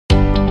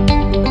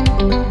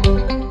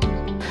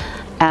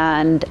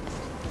and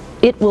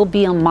it will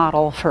be a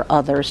model for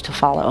others to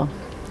follow.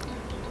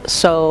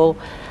 So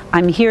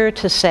I'm here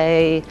to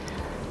say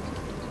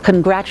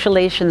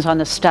congratulations on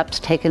the steps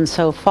taken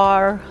so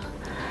far,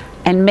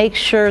 and make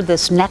sure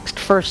this next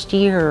first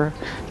year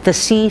the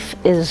CIFF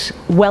is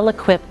well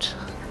equipped,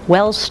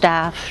 well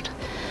staffed,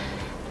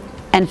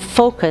 and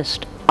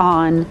focused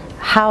on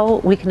how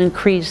we can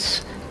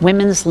increase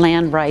women's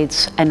land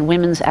rights and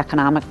women's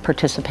economic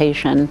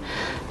participation,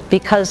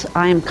 because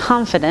I am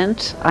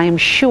confident, I am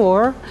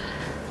sure,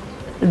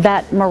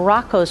 that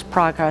Morocco's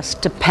progress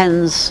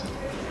depends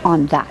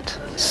on that.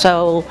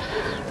 So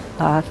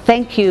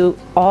thank you,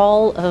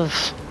 all of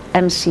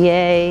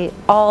MCA,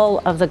 all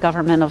of the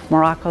government of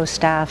Morocco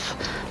staff,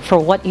 for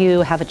what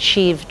you have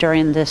achieved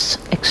during this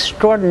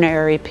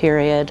extraordinary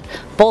period,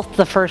 both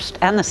the first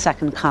and the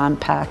second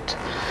compact.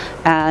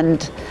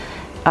 And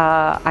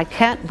I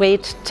can't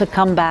wait to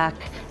come back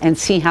and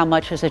see how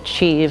much is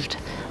achieved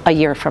a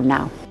year from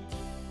now.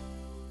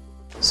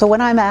 So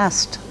when I'm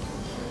asked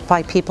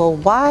by people,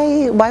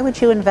 why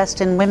would you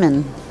invest in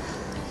women?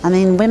 I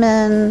mean,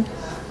 women,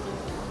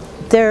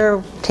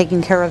 they're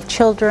taking care of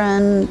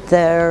children,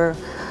 they're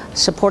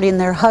supporting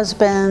their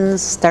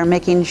husbands, they're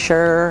making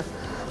sure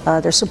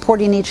they're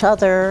supporting each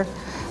other.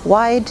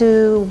 Why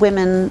do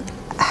women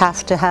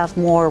have to have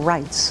more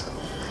rights?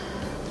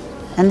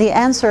 And the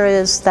answer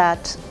is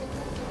that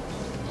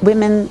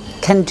women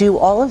can do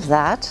all of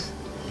that,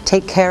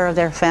 take care of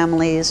their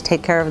families,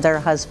 take care of their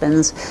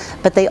husbands,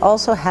 but they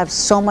also have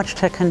so much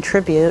to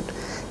contribute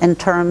in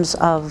terms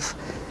of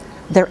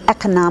their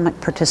economic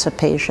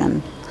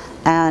participation.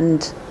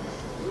 And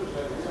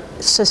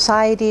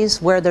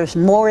societies where there's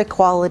more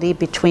equality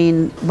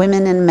between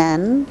women and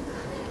men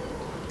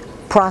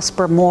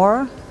prosper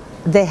more,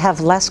 they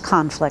have less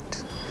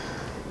conflict.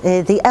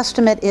 The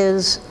estimate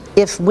is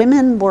if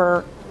women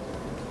were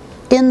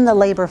in the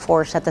labor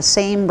force at the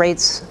same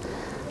rates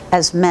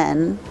as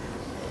men,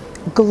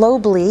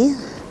 globally,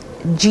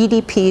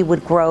 GDP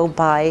would grow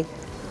by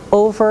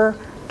over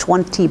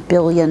 $20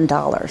 billion.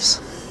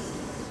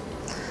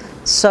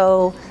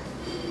 So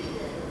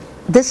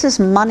this is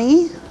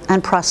money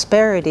and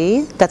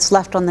prosperity that's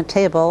left on the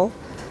table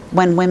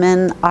when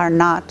women are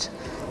not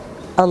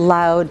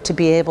allowed to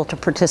be able to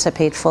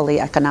participate fully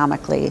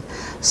economically.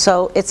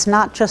 So it's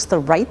not just the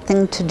right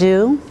thing to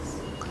do,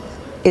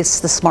 it's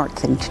the smart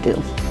thing to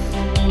do.